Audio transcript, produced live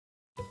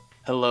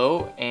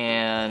Hello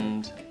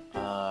and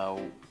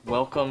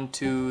welcome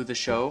to the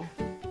show.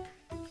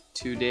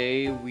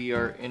 Today we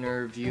are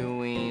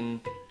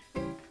interviewing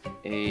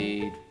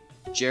a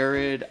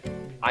Jared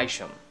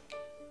Isham.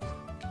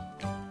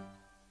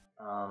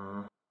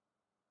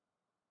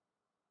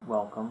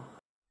 Welcome.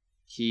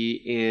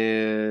 He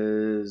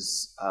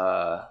is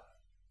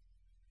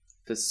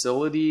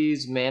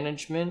facilities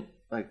management,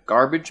 like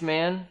garbage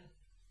man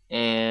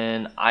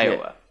in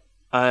Iowa.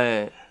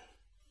 I'm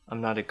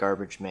not a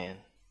garbage man.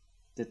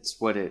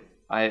 That's what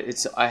I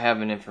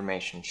have an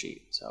information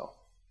sheet, so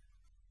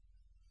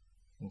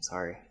I'm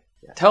sorry.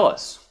 Yeah. Tell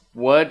us,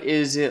 what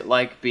is it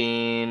like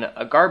being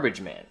a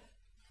garbage man?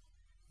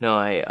 No,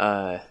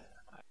 I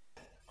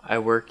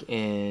work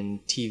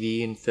in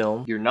TV and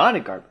film. You're not a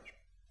garbage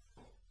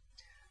man.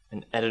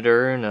 An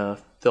editor and a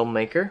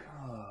filmmaker.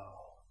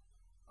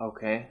 Oh.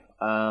 Okay.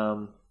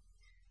 I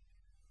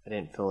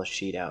didn't fill a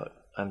sheet out.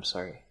 I'm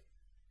sorry.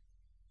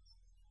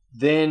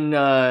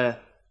 Then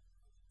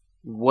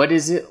what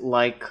is it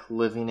like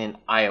living in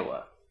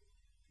Iowa?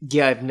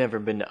 Yeah, I've never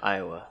been to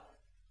Iowa.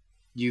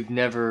 You've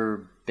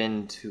never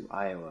been to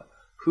Iowa.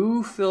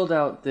 Who filled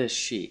out this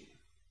sheet?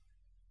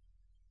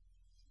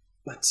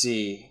 Let's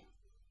see.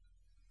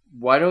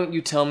 Why don't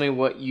you tell me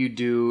what you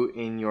do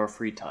in your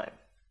free time?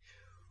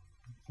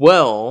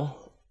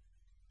 Well,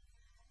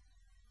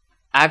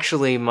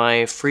 actually,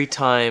 my free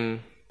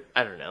time,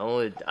 I don't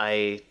know,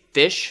 I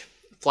fish,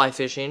 fly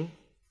fishing.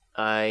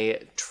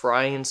 I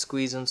try and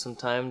squeeze in some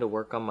time to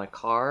work on my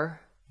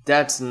car.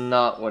 That's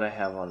not what I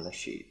have on the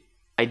sheet.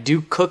 I do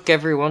cook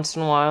every once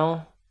in a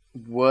while.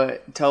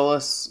 Tell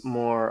us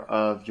more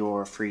of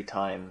your free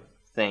time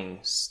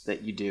things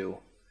that you do,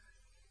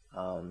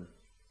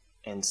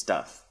 and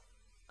stuff.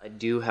 I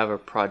do have a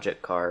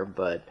project car,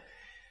 but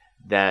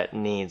that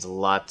needs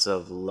lots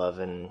of love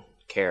and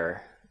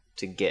care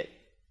to get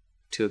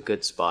to a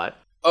good spot.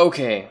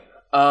 Okay,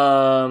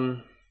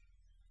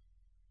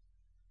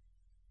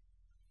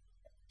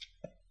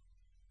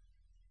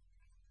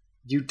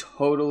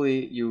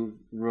 You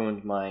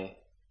ruined my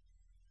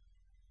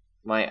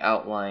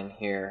outline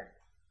here.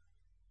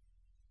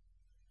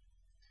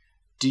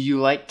 Do you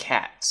like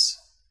cats?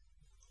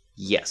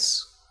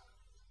 Yes.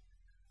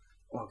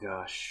 Oh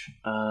gosh.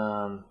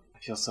 I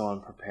feel so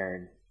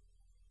unprepared.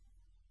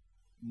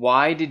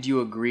 Why did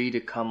you agree to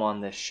come on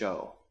this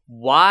show?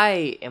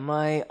 Why am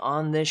I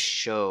on this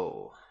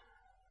show?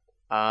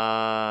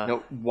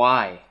 No,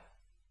 why?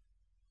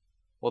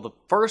 Well, the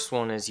first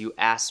one is you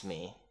asked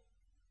me.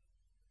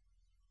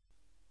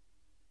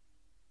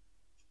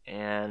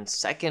 And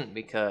second,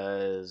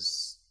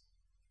 because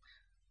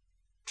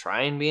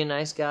try and be a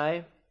nice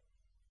guy.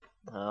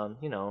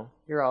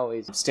 You're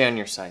always... Stay on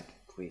your side,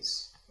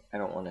 please. I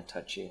don't want to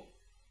touch you.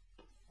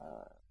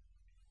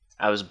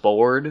 I was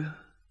bored.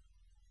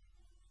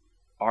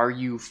 Are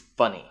you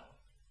funny?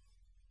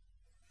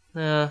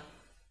 Well,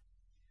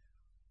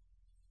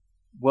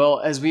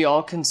 as we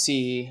all can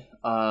see,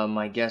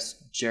 my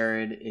guest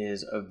Jared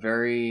is a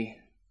very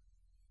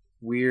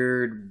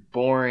weird,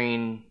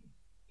 boring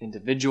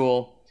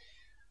individual.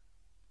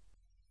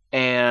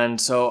 And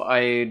so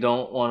I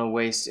don't want to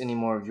waste any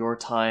more of your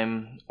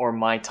time or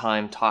my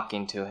time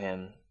talking to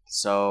him.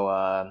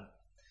 So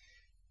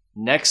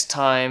next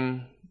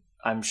time,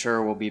 I'm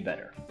sure will be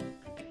better.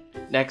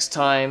 Next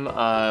time,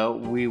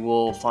 we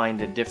will find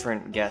a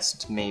different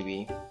guest,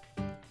 maybe.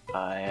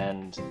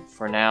 And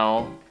for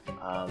now,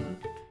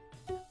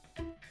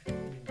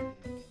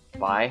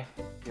 bye.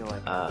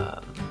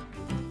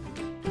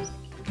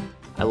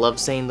 I love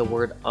saying the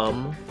word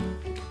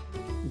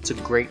It's a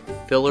great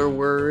filler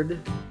word.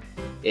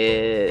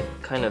 It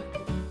kind of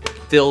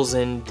fills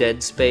in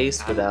dead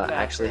space without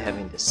actually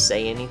having to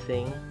say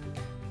anything.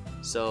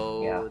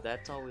 So yeah.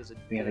 That's always a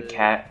good. We have a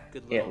cat.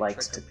 It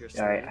likes to.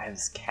 I have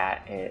this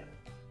cat. It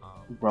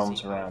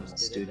roams around the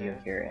studio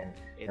here and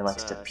it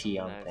likes to pee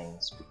on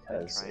things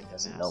because it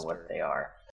doesn't know what they are.